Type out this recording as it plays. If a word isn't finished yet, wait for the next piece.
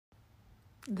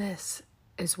This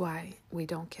is why we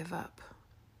don't give up.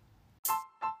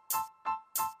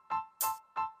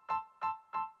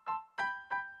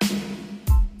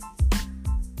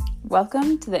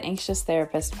 Welcome to the Anxious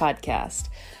Therapist podcast.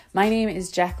 My name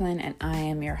is Jacqueline and I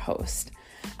am your host.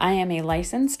 I am a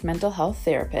licensed mental health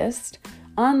therapist,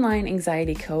 online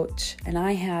anxiety coach, and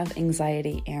I have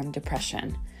anxiety and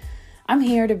depression. I'm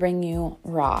here to bring you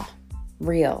raw,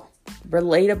 real,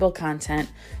 relatable content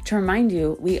to remind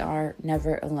you we are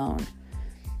never alone.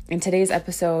 And today's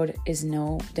episode is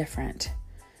no different.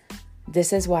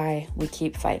 This is why we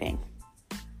keep fighting.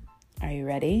 Are you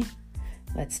ready?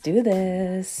 Let's do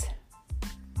this.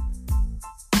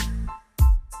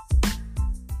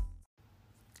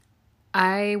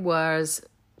 I was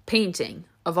painting,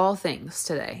 of all things,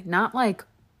 today. Not like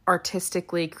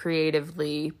artistically,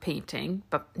 creatively painting,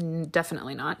 but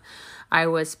definitely not. I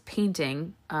was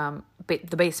painting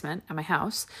the basement at my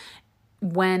house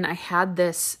when I had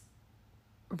this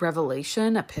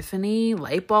revelation, epiphany,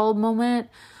 light bulb moment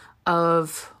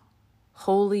of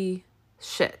holy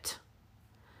shit.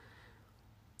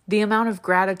 The amount of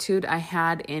gratitude I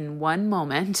had in one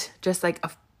moment, just like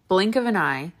a blink of an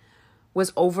eye,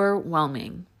 was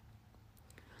overwhelming.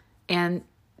 And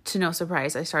to no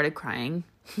surprise, I started crying.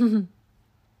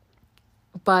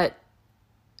 But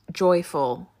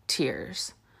joyful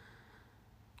tears.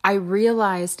 I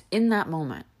realized in that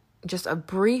moment, just a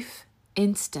brief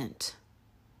instant,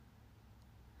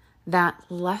 that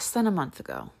less than a month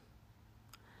ago,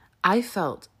 I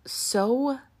felt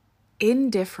so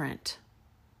indifferent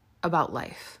about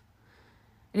life.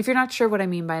 And if you're not sure what I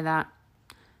mean by that,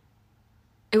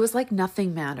 it was like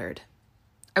nothing mattered.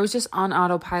 I was just on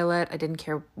autopilot. I didn't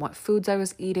care what foods I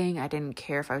was eating. I didn't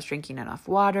care if I was drinking enough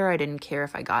water. I didn't care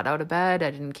if I got out of bed.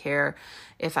 I didn't care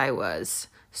if I was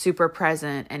super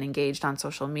present and engaged on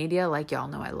social media like y'all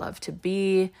know I love to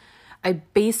be. I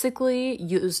basically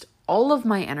used all of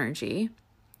my energy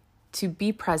to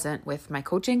be present with my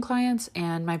coaching clients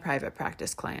and my private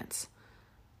practice clients.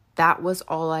 That was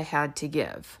all I had to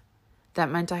give.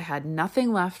 That meant I had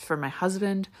nothing left for my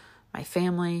husband, my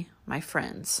family, my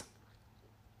friends.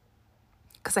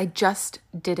 Because I just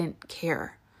didn't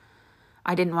care.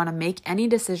 I didn't want to make any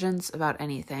decisions about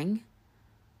anything.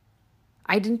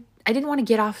 I didn't want to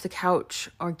get off the couch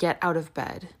or get out of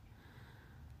bed.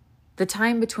 The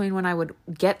time between when I would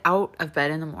get out of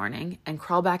bed in the morning and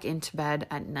crawl back into bed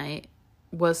at night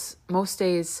was most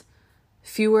days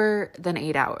fewer than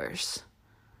 8 hours.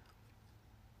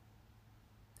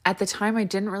 At the time, I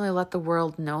didn't really let the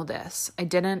world know this. I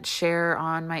didn't share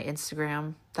on my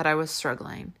Instagram that I was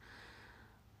struggling.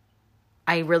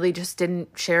 I really just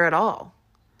didn't share at all.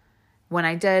 When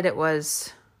I did, it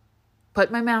was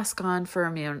put my mask on for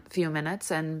a few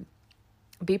minutes and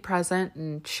be present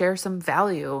and share some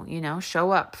value,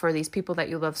 show up for these people that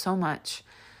you love so much,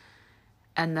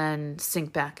 and then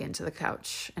sink back into the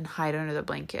couch and hide under the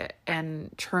blanket and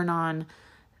turn on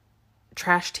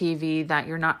trash TV that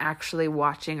you're not actually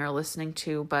watching or listening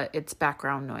to, but it's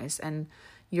background noise. And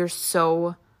you're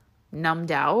so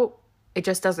numbed out, it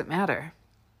just doesn't matter.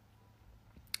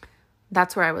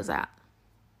 That's where I was at.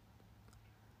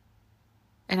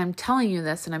 And I'm telling you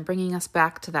this and I'm bringing us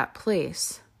back to that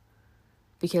place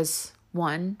because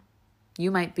 1,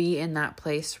 you might be in that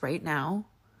place right now.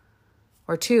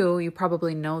 Or 2, you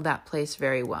probably know that place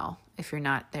very well if you're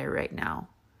not there right now.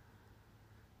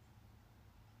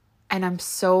 And I'm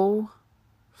so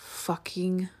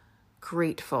fucking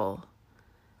grateful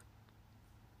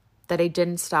that I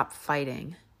didn't stop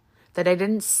fighting. That I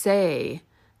didn't say,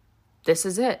 this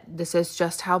is it. This is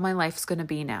just how my life's going to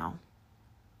be now.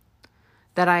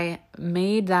 That I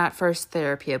made that first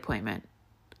therapy appointment,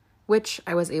 which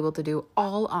I was able to do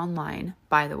all online,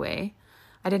 by the way.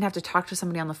 I didn't have to talk to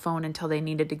somebody on the phone until they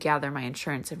needed to gather my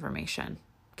insurance information.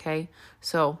 Okay?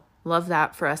 So, love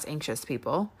that for us anxious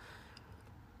people.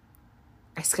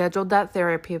 I scheduled that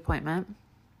therapy appointment,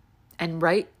 and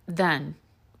right then,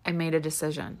 I made a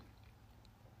decision.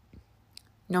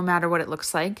 No matter what it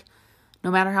looks like, no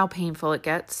matter how painful it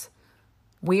gets,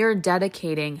 we are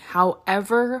dedicating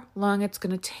however long it's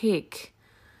going to take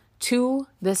to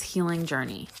this healing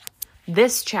journey.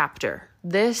 This chapter,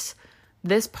 this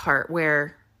part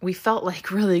where we felt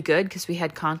like really good because we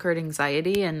had conquered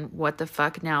anxiety and what the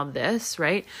fuck now this,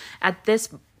 right? At this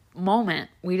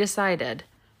moment, we decided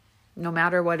no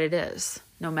matter what it is,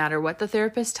 no matter what the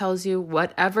therapist tells you,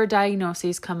 whatever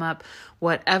diagnoses come up,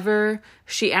 whatever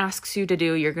she asks you to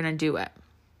do, you're going to do it.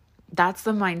 That's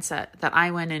the mindset that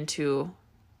I went into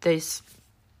this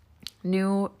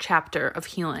new chapter of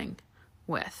healing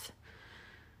with.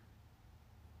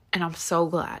 And I'm so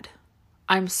glad.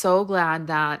 I'm so glad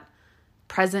that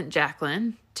present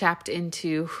Jacqueline tapped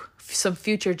into some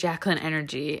future Jacqueline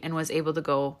energy and was able to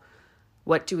go,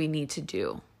 what do we need to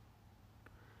do?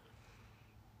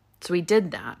 So we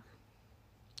did that.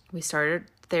 We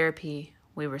started therapy.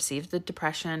 We received the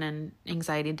depression and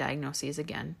anxiety diagnoses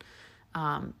again.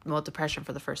 Depression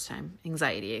for the first time,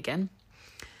 anxiety again.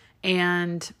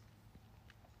 And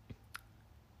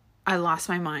I lost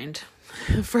my mind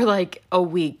for like a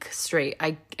week straight.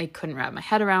 I couldn't wrap my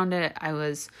head around it. I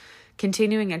was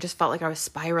continuing. I just felt like I was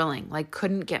spiraling, like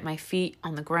couldn't get my feet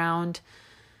on the ground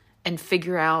and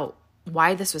figure out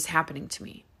why this was happening to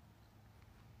me.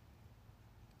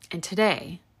 And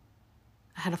today,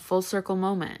 I had a full circle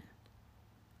moment.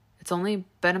 It's only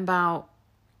been about,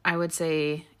 I would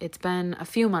say, it's been a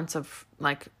few months of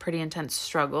like pretty intense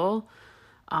struggle.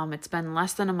 It's been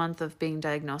less than a month of being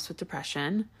diagnosed with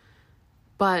depression.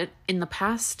 But in the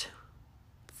past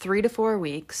 3 to 4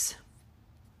 weeks,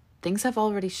 things have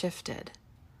already shifted.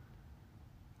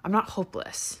 I'm not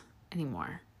hopeless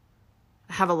anymore.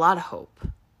 I have a lot of hope.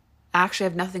 I actually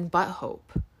have nothing but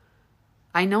hope.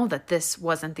 I know that this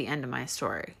wasn't the end of my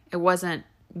story. It wasn't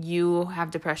you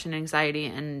have depression and anxiety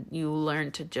and you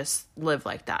learn to just live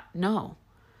like that. No.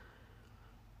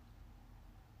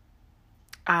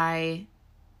 I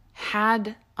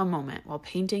had a moment while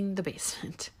painting the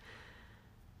basement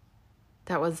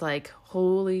that was like,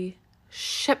 holy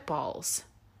shitballs.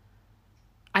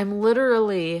 I'm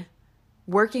literally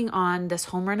working on this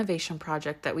home renovation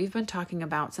project that we've been talking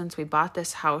about since we bought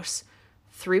this house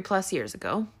 3+ years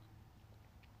ago.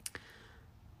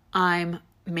 I'm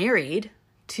married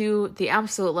to the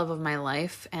absolute love of my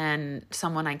life and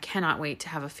someone I cannot wait to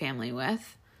have a family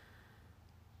with.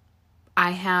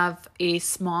 I have a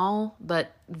small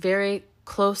but very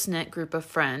close-knit group of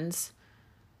friends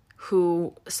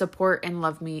who support and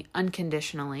love me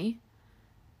unconditionally.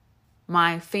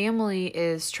 My family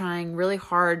is trying really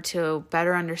hard to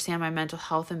better understand my mental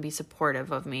health and be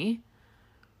supportive of me.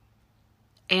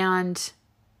 And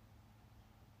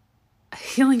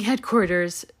Healing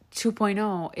Headquarters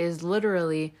 2.0 is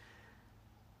literally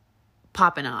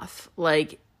popping off.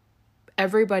 Like,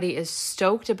 everybody is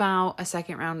stoked about a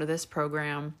second round of this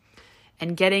program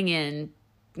and getting in,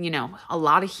 a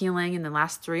lot of healing in the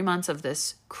last 3 months of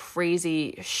this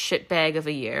crazy shitbag of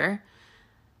a year.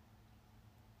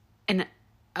 And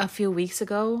a few weeks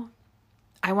ago,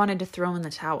 I wanted to throw in the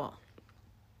towel.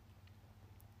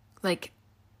 Like,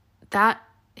 that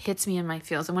hits me in my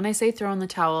feels. And when I say throw in the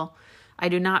towel, I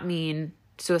do not mean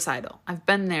suicidal. I've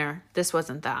been there. This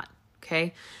wasn't that.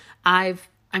 Okay.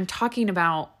 I'm talking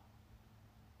about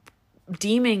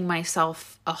deeming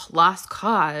myself a lost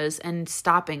cause and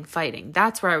stopping fighting.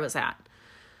 That's where I was at.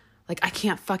 Like, I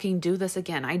can't fucking do this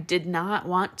again. I did not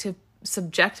want to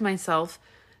subject myself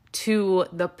to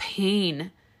the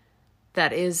pain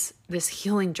that is this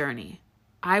healing journey.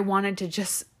 I wanted to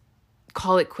just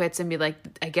call it quits and be like,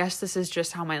 I guess this is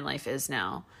just how my life is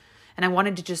now. And I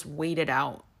wanted to just wait it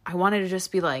out. I wanted to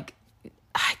just be like,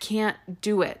 I can't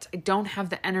do it. I don't have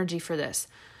the energy for this.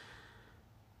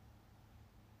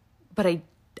 But I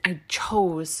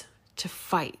chose to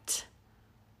fight.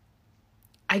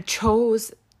 I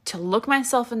chose to look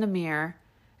myself in the mirror,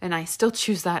 and I still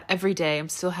choose that every day. I'm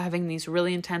still having these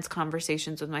really intense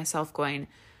conversations with myself going,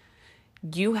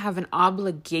 you have an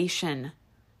obligation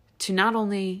to not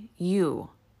only you,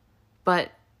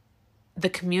 but the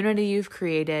community you've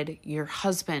created, your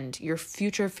husband, your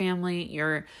future family,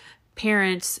 your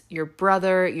parents, your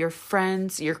brother, your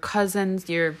friends, your cousins,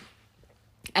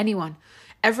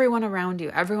 everyone around you,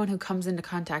 everyone who comes into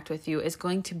contact with you is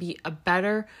going to be a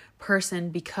better person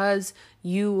because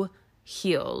you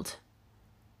healed.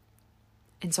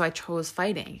 And so I chose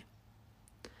fighting.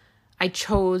 I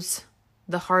chose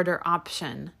the harder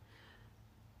option.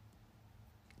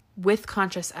 With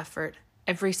conscious effort,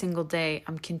 every single day,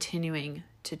 I'm continuing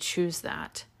to choose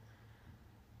that.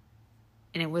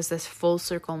 And it was this full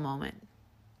circle moment.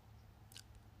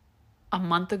 A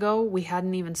month ago, we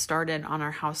hadn't even started on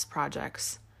our house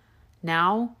projects.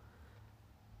 Now,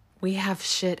 we have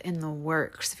shit in the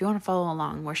works. If you want to follow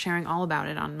along, we're sharing all about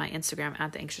it on my Instagram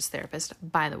 @The Anxious Therapist.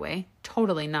 By the way,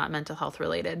 totally not mental health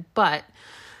related, but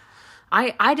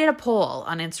I did a poll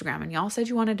on Instagram and y'all said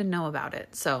you wanted to know about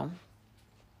it. So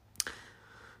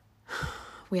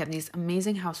we have these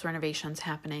amazing house renovations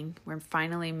happening. We're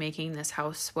finally making this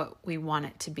house what we want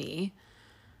it to be.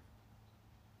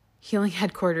 Healing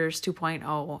Headquarters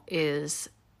 2.0 is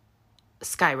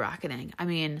skyrocketing. I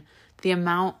mean, the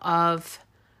amount of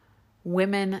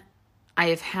women I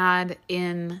have had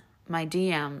in my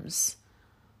DMs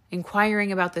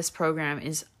inquiring about this program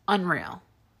is unreal.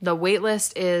 The wait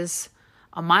list is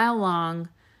a mile long.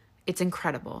 It's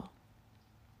incredible.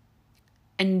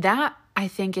 And that, I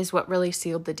think, is what really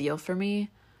sealed the deal for me.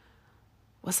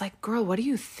 Was like, girl, what are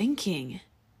you thinking?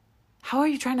 How are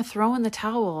you trying to throw in the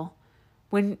towel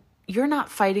when you're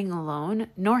not fighting alone,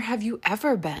 nor have you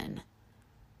ever been?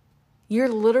 You're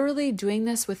literally doing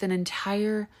this with an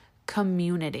entire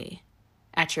community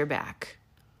at your back.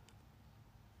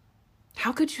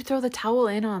 How could you throw the towel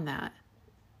in on that?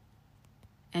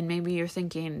 And maybe you're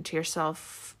thinking to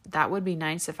yourself, that would be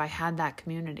nice if I had that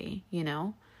community, you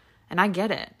know? And I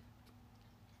get it.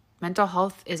 Mental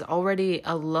health is already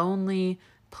a lonely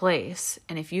place.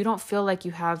 And if you don't feel like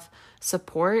you have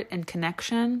support and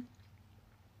connection,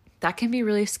 that can be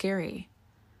really scary.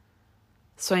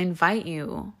 So I invite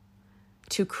you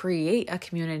to create a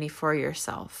community for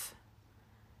yourself.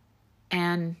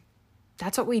 And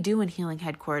that's what we do in Healing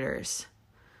Headquarters.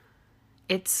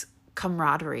 It's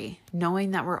camaraderie,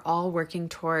 knowing that we're all working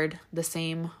toward the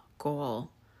same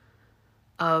goal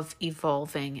of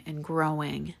evolving and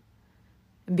growing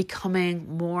and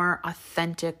becoming more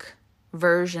authentic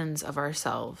versions of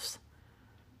ourselves,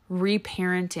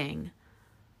 reparenting,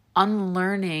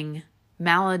 unlearning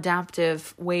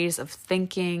maladaptive ways of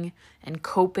thinking and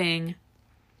coping.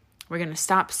 We're going to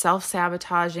stop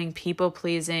self-sabotaging,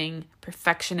 people-pleasing,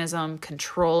 perfectionism,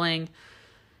 controlling,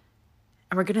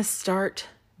 and we're going to start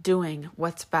doing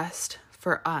what's best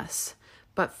for us.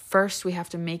 But first, we have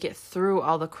to make it through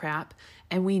all the crap,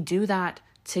 and we do that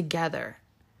together.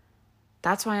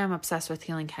 That's why I'm obsessed with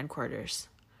Healing Headquarters.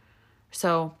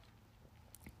 So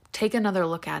take another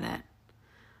look at it.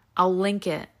 I'll link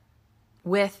it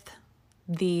with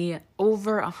the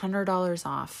over $100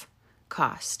 off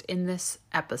cost in this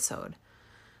episode.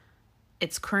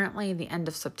 It's currently the end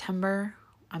of September.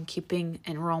 I'm keeping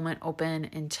enrollment open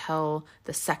until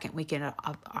the second weekend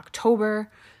of October.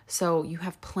 So you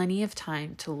have plenty of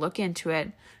time to look into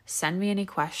it. Send me any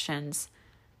questions.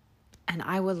 And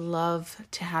I would love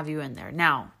to have you in there.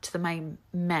 Now, to my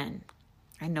men,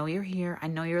 I know you're here. I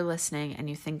know you're listening and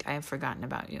you think I have forgotten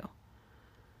about you.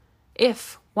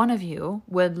 If one of you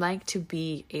would like to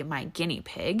be my guinea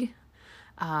pig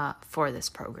for this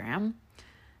program,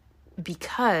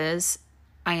 because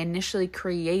I initially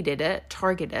created it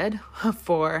targeted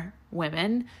for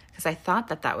women because I thought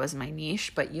that was my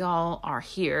niche, but y'all are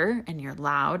here and you're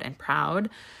loud and proud.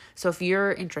 So if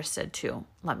you're interested too,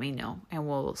 let me know and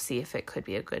we'll see if it could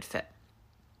be a good fit.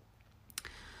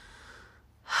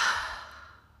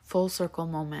 Full circle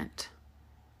moment.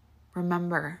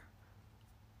 Remember,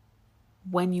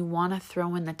 when you want to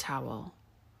throw in the towel,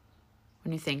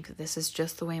 when you think this is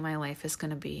just the way my life is going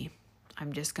to be,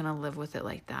 I'm just going to live with it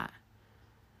like that,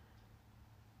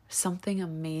 something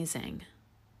amazing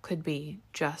could be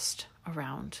just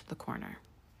around the corner.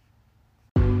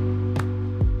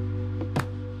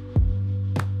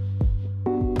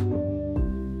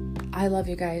 I love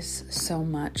you guys so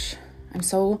much. I'm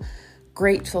so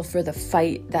grateful for the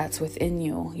fight that's within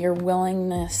you, your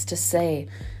willingness to say,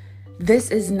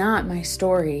 this is not my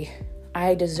story.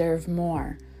 I deserve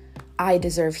more. I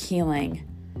deserve healing.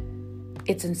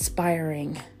 It's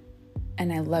inspiring,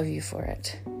 and I love you for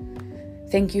it.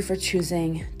 Thank you for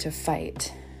choosing to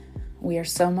fight. We are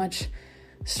so much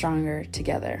stronger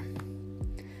together.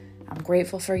 I'm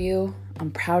grateful for you.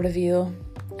 I'm proud of you,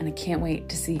 and I can't wait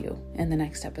to see you in the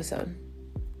next episode.